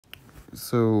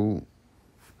So,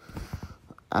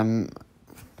 I'm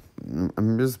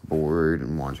I'm just bored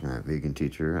and watching that vegan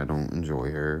teacher. I don't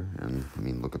enjoy her, and I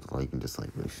mean, look at the like and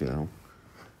dislike ratio.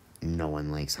 No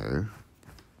one likes her.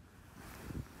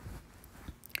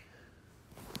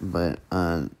 But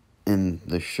in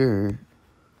the shirt,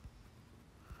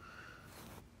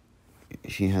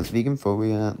 she has vegan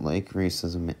phobia, like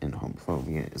racism and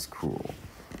homophobia is cruel.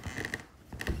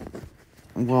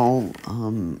 Well,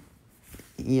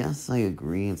 yes, I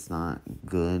agree. It's not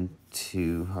good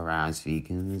to harass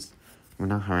vegans. We're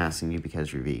not harassing you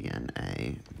because you're vegan,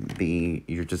 A. B,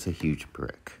 you're just a huge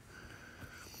prick.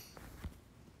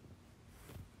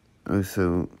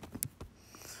 Also,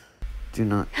 do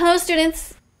not... Hello,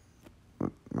 students!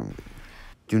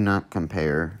 Do not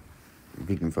compare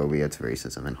vegan phobia to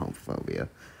racism and homophobia.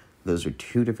 Those are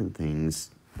two different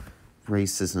things.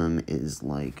 Racism is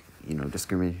like,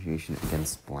 discrimination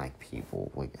against black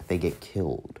people. Like, they get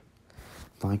killed.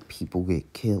 Black people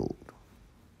get killed.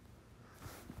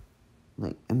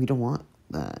 Like, and we don't want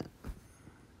that.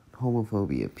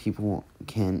 Homophobia. People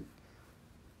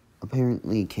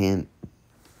apparently can't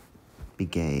be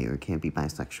gay or can't be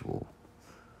bisexual.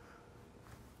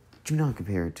 Do not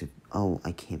compare it to,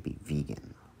 I can't be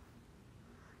vegan.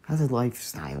 That's a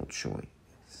lifestyle choice.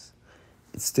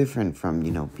 It's different from,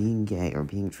 being gay or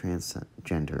being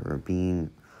transgender or being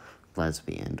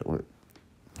lesbian or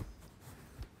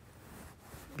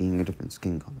being a different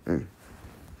skin color.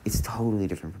 It's totally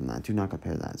different from that. Do not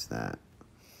compare that to that.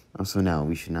 Also, no,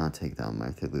 we should not take down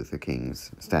Martin Luther King's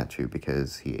statue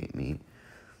because he ate meat.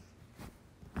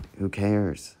 Who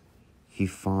cares? He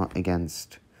fought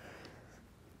against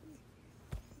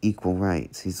equal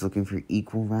rights. He's looking for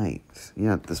equal rights.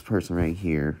 Yeah, this person right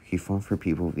here, he fought for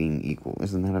people being equal.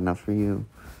 Isn't that enough for you?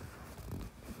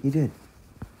 He did.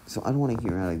 So I don't want to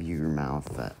hear out of your mouth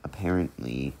that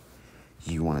apparently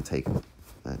you want to take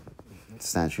that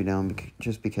statue down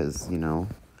just because,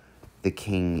 the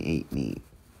king ate meat.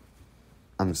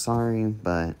 I'm sorry,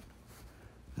 but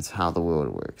that's how the world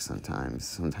works sometimes.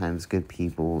 Sometimes good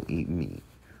people eat meat.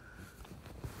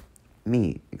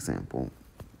 Me, example.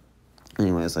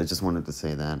 Anyways, I just wanted to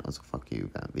say that. Also, fuck you,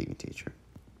 that vegan teacher.